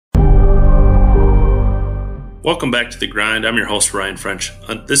Welcome back to The Grind. I'm your host, Ryan French.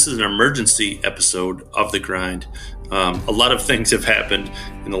 This is an emergency episode of The Grind. A lot of things have happened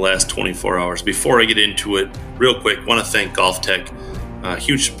in the last 24 hours. Before I get into it, real quick, I want to thank Golf Tech, a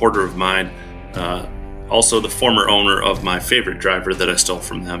huge supporter of mine, also the former owner of my favorite driver that I stole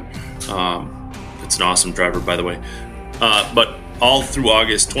from them. It's an awesome driver, by the way. But all through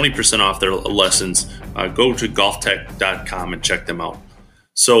August, 20% off their lessons. Go to golftech.com and check them out.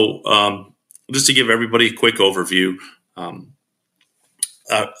 So, just to give everybody a quick overview,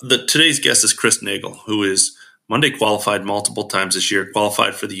 today's guest is Chris Naegel, who is Monday qualified multiple times this year,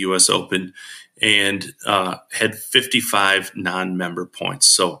 qualified for the U.S. Open, and had 55 non-member points.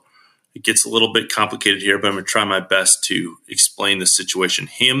 So it gets a little bit complicated here, but I'm going to try my best to explain the situation.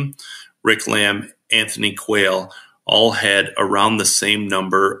 Him, Rick Lamb, Anthony Quayle all had around the same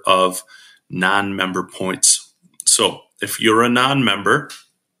number of non-member points. So if you're a non-member,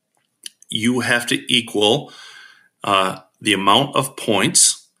 you have to equal the amount of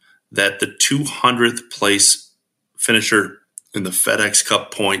points that the 200th place finisher in the FedEx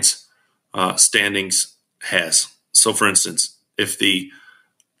Cup points standings has. So, for instance, if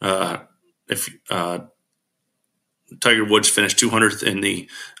Tiger Woods finished 200th in the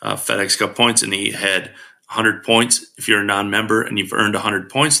FedEx Cup points and he had 100 points, if you're a non-member and you've earned 100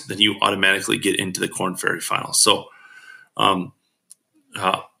 points, then you automatically get into the Korn Ferry final. So,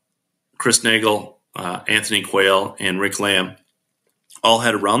 Chris Naegel, Anthony Quayle, and Rick Lamb all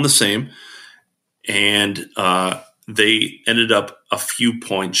had around the same, and they ended up a few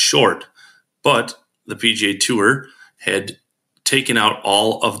points short. But the PGA Tour had taken out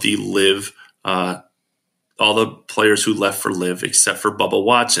all of the LIV, all the players who left for LIV except for Bubba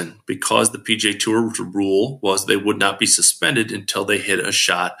Watson, because the PGA Tour rule was they would not be suspended until they hit a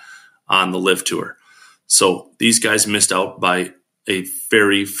shot on the LIV Tour. So these guys missed out by a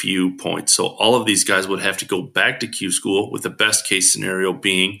very few points. So all of these guys would have to go back to Q school, with the best case scenario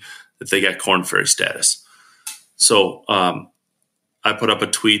being that they got Korn Ferry status. So I put up a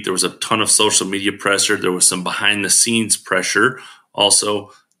tweet. There was a ton of social media pressure. There was some behind the scenes pressure also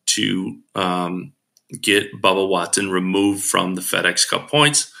to get Bubba Watson removed from the FedEx Cup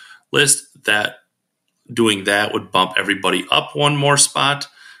points list. That doing that would bump everybody up one more spot.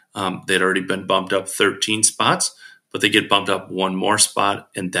 They'd already been bumped up 13 spots. But they get bumped up one more spot,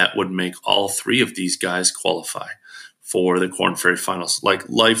 and that would make all three of these guys qualify for the Korn Ferry finals. Like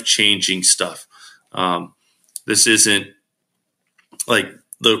life-changing stuff. This isn't like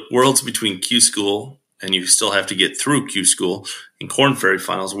the world's between Q school, and you still have to get through Q school, and Korn Ferry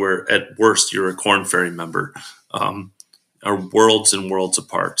finals, where at worst you're a Korn Ferry member, are worlds and worlds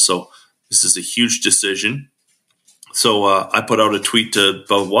apart. So this is a huge decision. So I put out a tweet to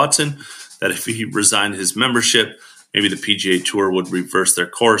Bubba Watson that if he resigned his membership, maybe the PGA Tour would reverse their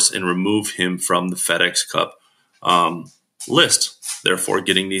course and remove him from the FedEx Cup list, therefore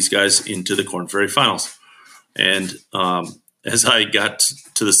getting these guys into the Korn Ferry finals. And as I got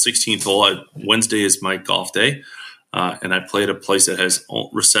to the 16th hole, Wednesday is my golf day, and I play at a place that has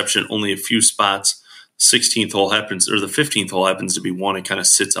reception only a few spots. 16th hole happens, or the 15th hole happens to be one. It kind of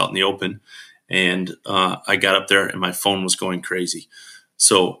sits out in the open, and I got up there and my phone was going crazy.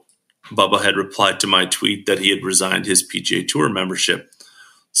 So Bubba had replied to my tweet that he had resigned his PGA Tour membership.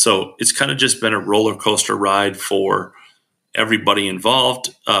 So it's kind of just been a roller coaster ride for everybody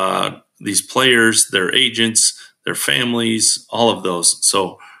involved, these players, their agents, their families, all of those.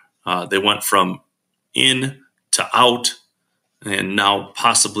 So they went from in to out and now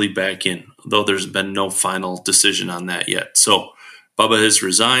possibly back in, though there's been no final decision on that yet. So Bubba has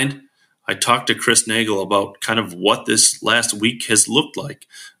resigned. I talked to Chris Naegel about kind of what this last week has looked like.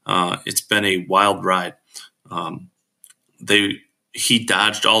 It's been a wild ride. He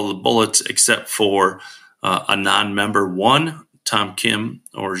dodged all the bullets except for a non-member won. Tom Kim,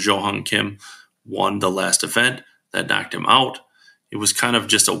 or Jo-Hung Kim, won the last event. That knocked him out. It was kind of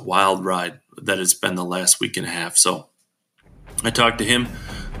just a wild ride that it's been the last week and a half. So I talked to him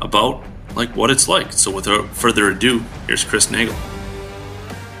about like what it's like. So without further ado, here's Chris Naegel.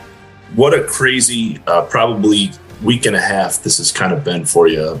 What a crazy, probably week and a half this has kind of been for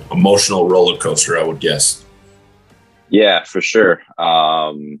you. Emotional roller coaster, I would guess. Yeah, for sure.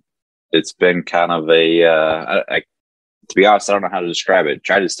 It's been kind of to be honest, I don't know how to describe it.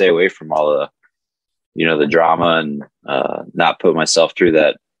 Try to stay away from all the drama and not put myself through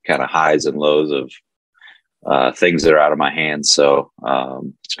that kind of highs and lows of things that are out of my hands. So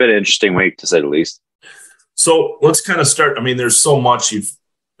it's been an interesting week, to say the least. So let's kind of start. I mean, there's so much. You've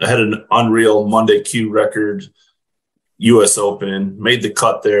had an unreal Monday Q record, U.S. Open, made the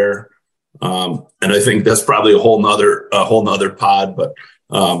cut there. And I think that's probably a whole nother pod. But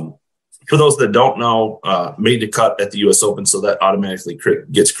for those that don't know, made the cut at the U.S. Open, so that automatically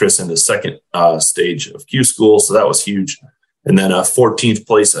gets Chris into the second stage of Q School, so that was huge. And then 14th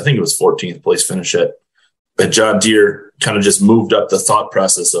place, I think it was 14th place finish at John Deere, kind of just moved up the thought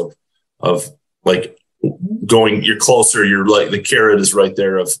process of like going, you're closer, you're like the carrot is right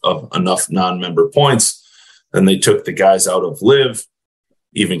there of enough non-member points. And they took the guys out of Live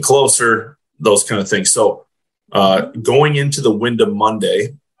even closer, those kind of things. So going into the Wyndham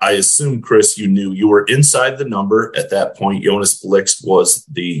Monday, I assume, Chris, you knew you were inside the number at that point. Jonas Blix was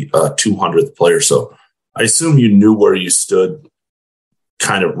the 200th player. So I assume you knew where you stood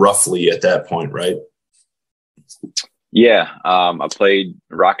kind of roughly at that point, right? Yeah. I played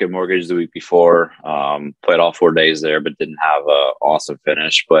Rocket Mortgage the week before, played all 4 days there, but didn't have an awesome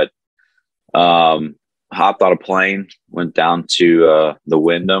finish. But hopped on a plane, went down to the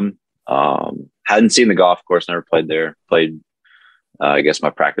Wyndham. Hadn't seen the golf course, never played there. Played, I guess, my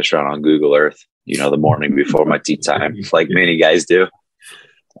practice round on Google Earth, the morning before my tee time, like many guys do.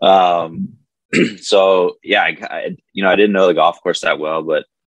 So yeah, I didn't know the golf course that well, but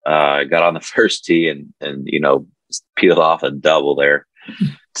I got on the first tee and peeled off a double there.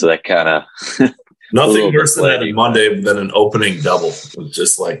 So that kind of nothing worse than that Monday than an opening double. It was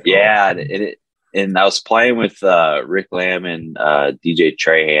just like and I was playing with Rick Lamb and DJ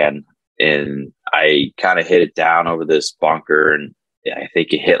Trahan, and I kind of hit it down over this bunker, and I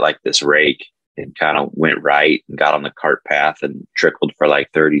think it hit like this rake and kind of went right and got on the cart path and trickled for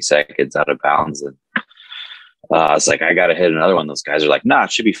like 30 seconds out of bounds. And I was like, I got to hit another one. Those guys are like, nah,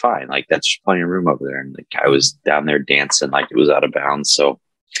 it should be fine. Like, that's plenty of room over there. And the guy was down there dancing like it was out of bounds. So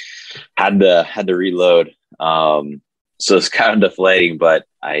had to reload. So it's kind of deflating, but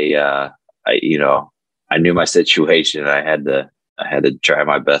I knew my situation. I had to try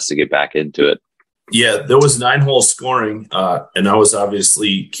my best to get back into it. Yeah, there was 9-hole scoring, and I was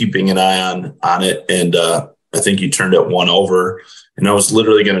obviously keeping an eye on it. And I think you turned it 1 over. And I was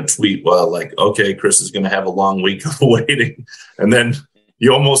literally going to tweet, well, like, okay, Chris is going to have a long week of waiting. And then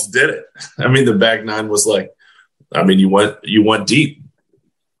you almost did it. I mean, the back nine was like, I mean, you went deep.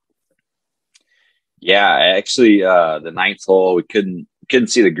 Yeah, actually, the 9th hole, we couldn't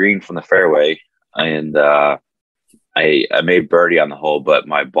see the green from the fairway. And I made birdie on the hole, but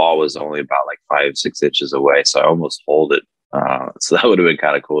my ball was only about like 5-6 inches away. So I almost holed it. So that would have been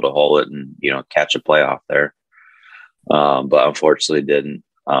kind of cool to hole it and, catch a playoff there. But unfortunately didn't.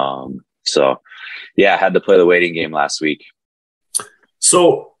 So yeah, I had to play the waiting game last week.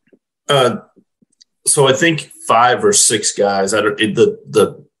 So I think 5 or 6 guys,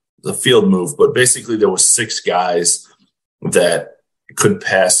 the field moved, but basically there was 6 guys that could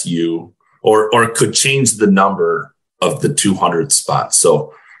pass you or could change the number of the 200th spot.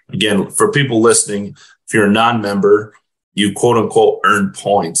 So again, for people listening, if you're a non-member, you quote unquote earn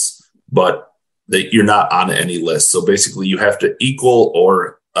points, but you're not on any list. So basically you have to equal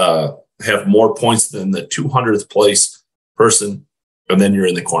or have more points than the 200th place person, and then you're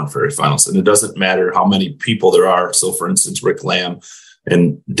in the Korn Ferry Finals. And it doesn't matter how many people there are. So for instance, Rick Lamb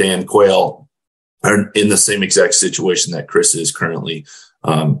and Dan Quayle are in the same exact situation that Chris is currently,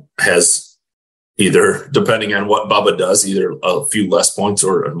 has either, depending on what Bubba does, either a few less points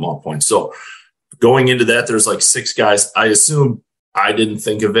or more points. So going into that, there's like 6 guys. I assume, I didn't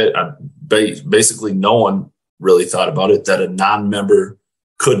think of it. Basically, no one really thought about it, that a non-member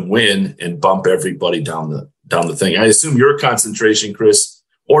could win and bump everybody down the thing. I assume your concentration, Chris,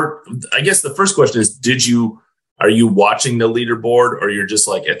 or I guess the first question is, are you watching the leaderboard, or you're just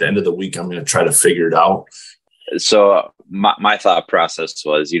like, at the end of the week, I'm going to try to figure it out? So my thought process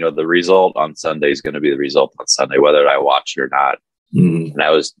was, the result on Sunday is going to be the result on Sunday, whether I watch it or not. Mm-hmm. And I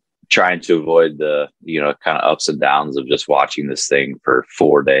was trying to avoid the, kind of ups and downs of just watching this thing for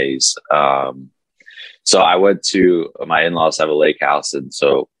 4 days. So I went to, my in-laws have a lake house. And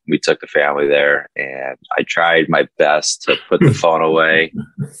so we took the family there, and I tried my best to put the phone away.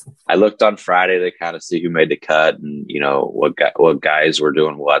 I looked on Friday to kind of see who made the cut and, what guys were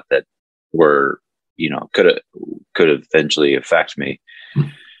doing what that were, could eventually affect me.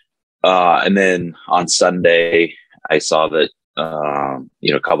 And then on Sunday, I saw that,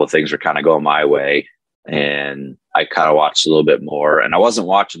 a couple of things were kind of going my way, and I kind of watched a little bit more, and I wasn't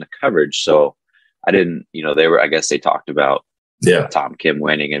watching the coverage. So I didn't, I guess they talked about Tom Kim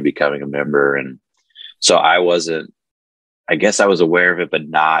winning and becoming a member. And so I was aware of it, but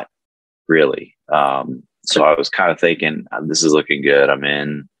not really. So I was kind of thinking, this is looking good, I'm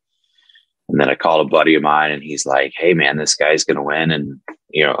in. And then I called a buddy of mine, and he's like, hey man, this guy's going to win. And,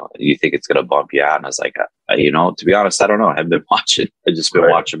 you think it's going to bump you out? And I was like, to be honest, I don't know. I haven't been watching. I've just been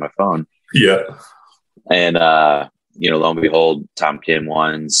watching my phone. Yeah. And, lo and behold, Tom Kim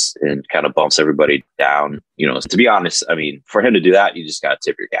wins and kind of bumps everybody down. To be honest, I mean, for him to do that, you just got to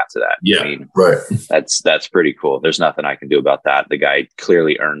tip your cap to that. Yeah, I mean, right. That's pretty cool. There's nothing I can do about that. The guy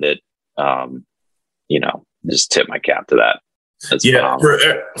clearly earned it. Just tip my cap to that. That's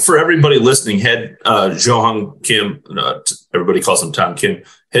phenomenal. For everybody listening, had Jong Kim, everybody calls him Tom Kim,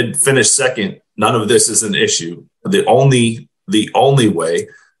 had finished second, none of this is an issue. The only way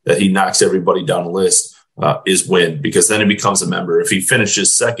that he knocks everybody down the list is win, because then he becomes a member. If he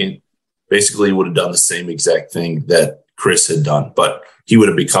finishes second, basically he would have done the same exact thing that Chris had done, but he would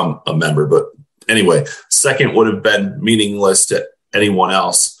have become a member. But anyway, second would have been meaningless to anyone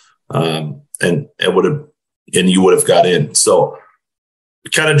else, and it would have, and you would have got in. So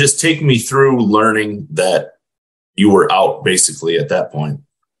kind of just take me through learning that you were out basically at that point.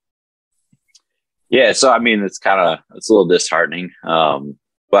 Yeah. So, I mean, it's a little disheartening.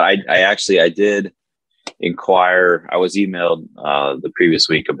 But I did inquire. I was emailed the previous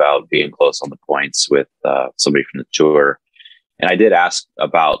week about being close on the points with somebody from the tour. And I did ask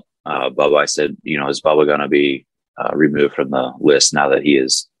about Bubba. I said, is Bubba going to be removed from the list now that he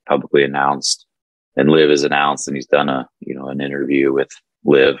is publicly announced and Liv is announced and he's done an interview with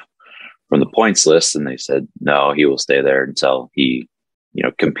Liv from the points list? And they said, no, he will stay there until he,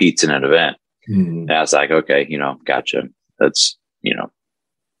 competes in an event. Mm-hmm. And I was like, okay, gotcha. That's,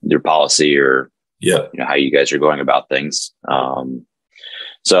 your policy or how you guys are going about things.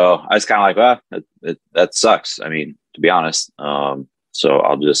 So I was kind of like, well, that sucks. I mean, to be honest. So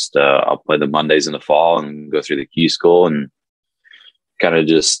I'll just, I'll play the Mondays in the fall and go through the Q school and kind of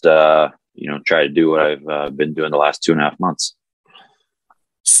just, try to do what I've been doing the last 2.5 months.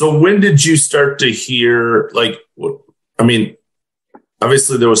 So when did you start to hear,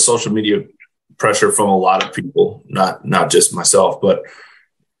 obviously there was social media pressure from a lot of people, not just myself, but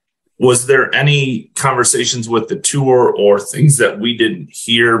was there any conversations with the tour or things that we didn't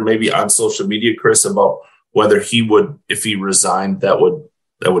hear maybe on social media, Chris, about whether he would, if he resigned, that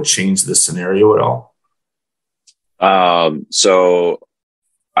would change the scenario at all? So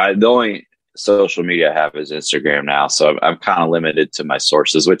the only social media I have is Instagram now. So I'm kind of limited to my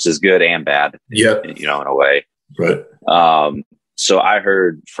sources, which is good and bad, in a way. Right. So I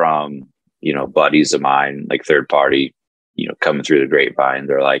heard from, buddies of mine, like third party, coming through the grapevine.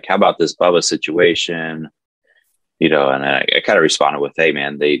 They're like, how about this Bubba situation? And I kind of responded with, hey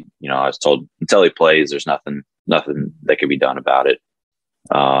man, I was told until he plays, there's nothing that can be done about it.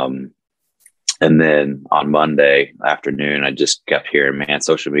 And then on Monday afternoon, I just kept hearing, man,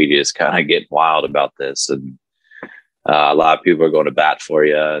 social media is kind of getting wild about this. And a lot of people are going to bat for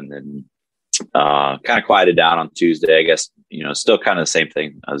you. And then kind of quieted down on Tuesday, I guess, still kind of the same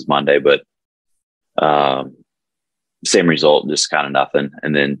thing as Monday, but same result, just kind of nothing.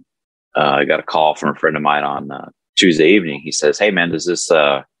 And then I got a call from a friend of mine on Tuesday evening. He says, hey man, does this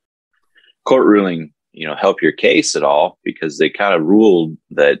court ruling, help your case at all? Because they kind of ruled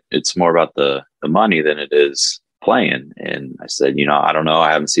that it's more about the money than it is playing. And I said, I don't know.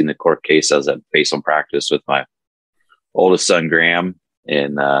 I haven't seen the court case. I was at baseball practice with my oldest son, Graham.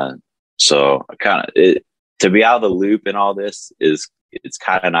 And so I kind of, to be out of the loop in all this it's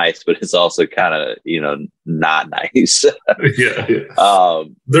kind of nice, but it's also kind of, not nice. Yeah.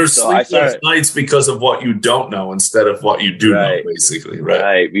 There's sleepless nights because of what you don't know instead of what you do know, basically.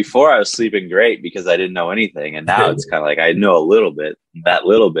 Right. Before I was sleeping great because I didn't know anything. And now it's kind of like, I know a little bit. That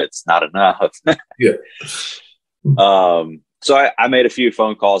little bit's not enough. Yeah. So I made a few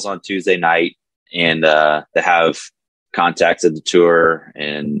phone calls on Tuesday night and to have contacts at the tour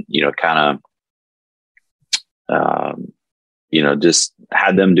and, kind of, just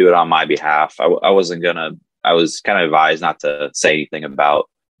had them do it on my behalf. I was kind of advised not to say anything about,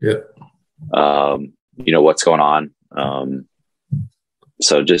 what's going on.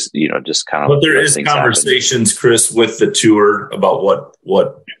 So just kind of, but there is conversations, Chris, with the tour about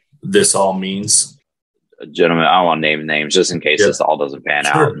what this all means. Gentlemen, I don't want to name names just in case this all doesn't pan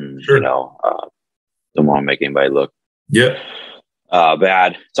out and, don't want to make anybody look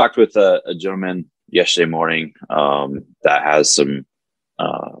bad. Talked with a gentleman yesterday morning that has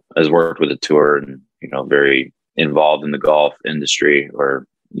worked with the tour and very involved in the golf industry or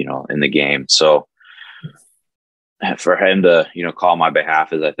in the game. So for him to call my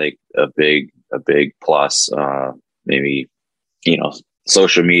behalf is, I think, a big plus. Maybe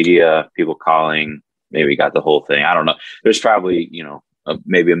social media, people calling, maybe got the whole thing. I don't know. There's probably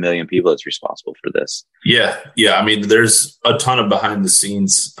maybe 1 million people that's responsible for this. Yeah. I mean, there's a ton of behind the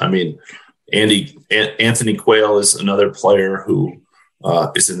scenes. I mean, Anthony Quayle is another player who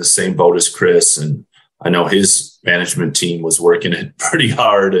is in the same boat as Chris. And I know his management team was working it pretty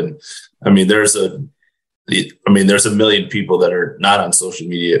hard. And I mean, there's I mean, there's a million people that are not on social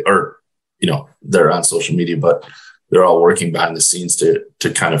media, or, they're on social media, but they're all working behind the scenes to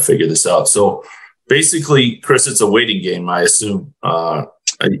kind of figure this out. So basically, Chris, it's a waiting game, I assume. I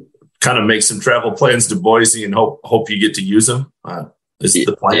kind of make some travel plans to Boise and hope you get to use them. Is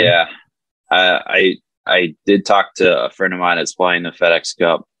the plan? Yeah. I did talk to a friend of mine that's playing the FedEx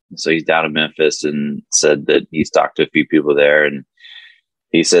Cup. So he's down in Memphis and said that he's talked to a few people there. And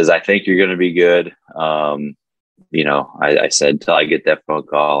he says, I think you're going to be good. I said, until I get that phone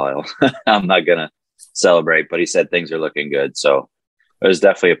call, I'm not going to celebrate. But he said things are looking good. So there's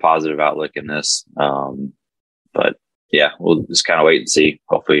definitely a positive outlook in this. But yeah, we'll just kind of wait and see.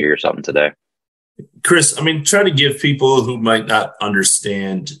 Hopefully hear something today. Chris, I mean, try to give people who might not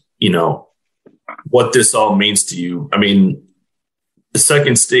understand, what this all means to you. I mean, the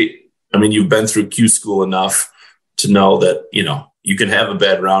second state, I mean, you've been through Q school enough to know that, you can have a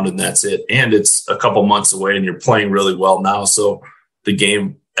bad round and that's it. And it's a couple months away and you're playing really well now. So the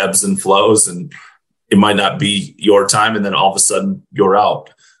game ebbs and flows and it might not be your time. And then all of a sudden you're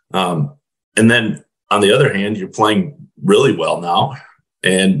out. And then on the other hand, you're playing really well now.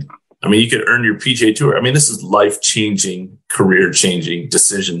 And I mean, you could earn your PGA Tour. I mean, this is life-changing, career-changing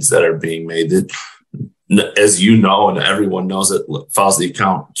decisions that are being made. That, as you know, and everyone knows that follows the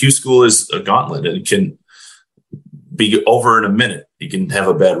account, Q school is a gauntlet and it can be over in a minute. You can have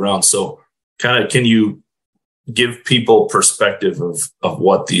a bad round. So kind of, can you give people perspective of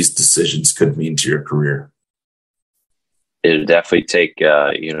what these decisions could mean to your career? It'd definitely take,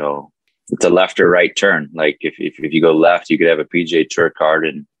 it's a left or right turn. Like if you go left, you could have a PGA Tour card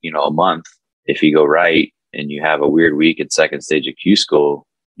in, a month. If you go right and you have a weird week at second stage of Q school,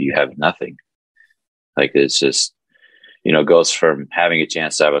 you have nothing. Like it's just, goes from having a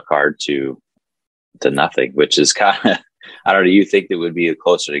chance to have a card to nothing, which is kind of, I don't know, you think that would be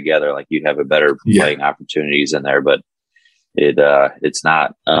closer together. Like you'd have a better playing opportunities in there, but it's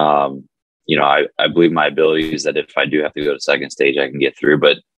not, I believe my ability is that if I do have to go to second stage, I can get through.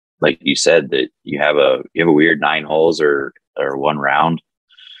 But like you said, that you have a weird 9 holes or one round,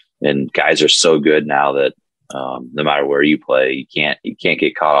 and guys are so good now that no matter where you play, you can't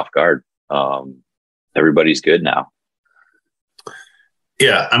get caught off guard. Everybody's good now.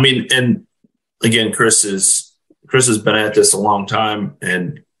 Yeah, I mean, and again, Chris has been at this a long time,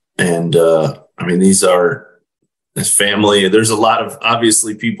 and I mean, these are his family. There's a lot of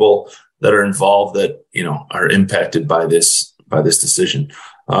obviously people that are involved that are impacted by this decision.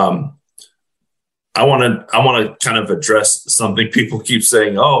 I want to kind of address something people keep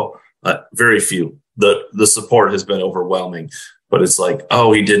saying. Very few. The support has been overwhelming, but it's like,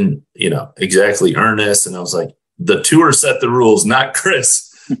 he didn't, exactly earn this. And I was like, the tour set the rules, not Chris.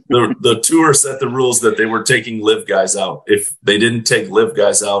 The tour set the rules that they were taking live guys out. If they didn't take live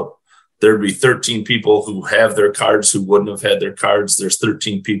guys out, there'd be 13 people who have their cards who wouldn't have had their cards. There's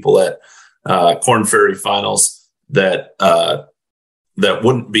 13 people at Korn Ferry finals that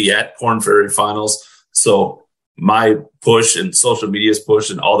wouldn't be at Korn Ferry finals. So my push and social media's push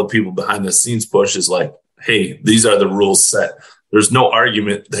and all the people behind the scenes push is like, hey, these are the rules set. There's no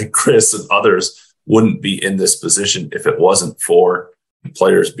argument that Chris and others wouldn't be in this position if it wasn't for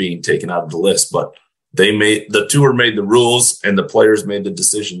players being taken out of the list. But the tour made the rules and the players made the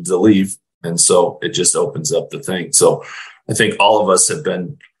decision to leave. And so it just opens up the thing. So I think all of us have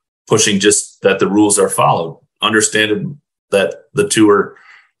been pushing just that the rules are followed, understanding that the tour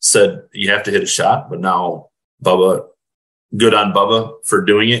said you have to hit a shot, but now Bubba, good on Bubba for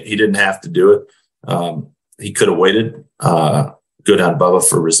doing it. He didn't have to do it. He could have waited. Good on Bubba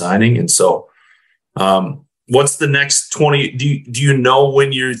for resigning. And so, what's the next 20? Do you know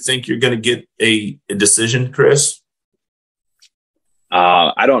when you think you're going to get a decision, Chris?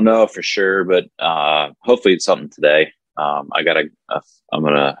 I don't know for sure, but hopefully it's something today. I'm going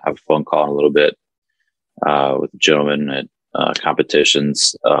to have a phone call in a little bit with a gentleman at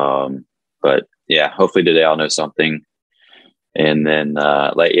competitions. But yeah, hopefully today I'll know something. And then,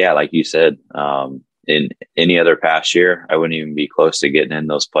 like you said, in any other past year, I wouldn't even be close to getting in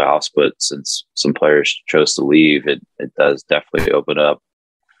those playoffs. But since some players chose to leave, it does definitely open up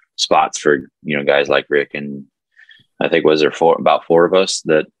spots for, guys like Rick. And I think about 4 of us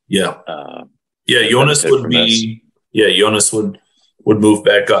that, Jonas would be, Jonas would move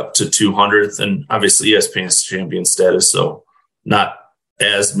back up to 200th, and obviously ESPN's champion status. So not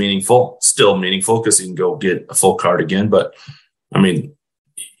as meaningful, still meaningful because he can go get a full card again. But I mean,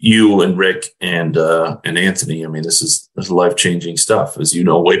 you and Rick and Anthony, I mean, this is life-changing stuff, as you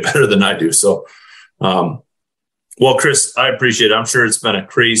know, way better than I do. So, well, Chris, I appreciate it. I'm sure it's been a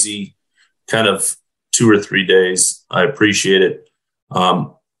crazy kind of 2 or 3 days. I appreciate it.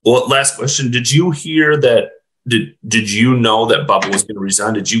 Well, last question. Did you hear that did you know that Bubba was going to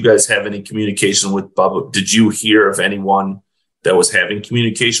resign? Did you guys have any communication with Bubba? Did you hear of anyone that was having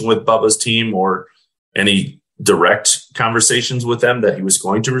communication with Bubba's team or any direct conversations with them that he was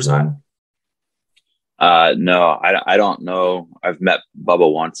going to resign? No, I don't know. I've met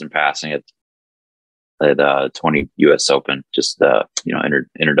Bubba once in passing at 20 US Open, just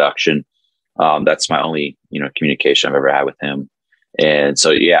introduction. That's my only communication I've ever had with him. And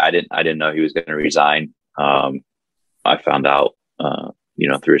so I didn't know he was going to resign. I found out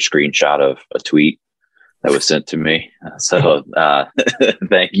through a screenshot of a tweet that was sent to me. So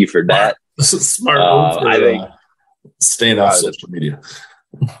thank you for that. This is smart. I think staying off social media.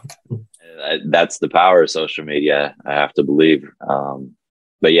 That's the power of social media, I have to believe.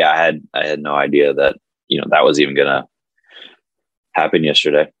 But yeah, I had no idea that that was even gonna happen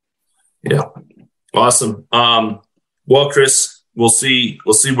yesterday. Yeah, awesome. Well, Chris, we'll see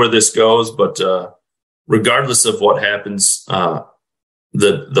where this goes, but regardless of what happens,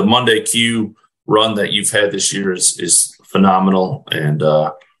 the Monday Q run that you've had this year is phenomenal, and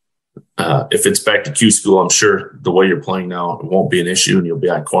if it's back to Q school, I'm sure the way you're playing now, it won't be an issue, and you'll be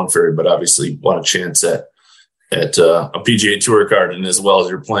on Korn Ferry. But obviously, want a chance at a PGA Tour card, and as well as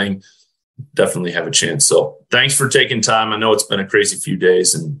you're playing, definitely have a chance. So, thanks for taking time. I know it's been a crazy few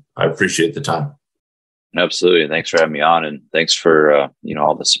days, and I appreciate the time. Absolutely, thanks for having me on, and thanks for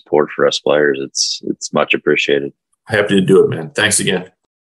all the support for us players. It's much appreciated. Happy to do it, man. Thanks again.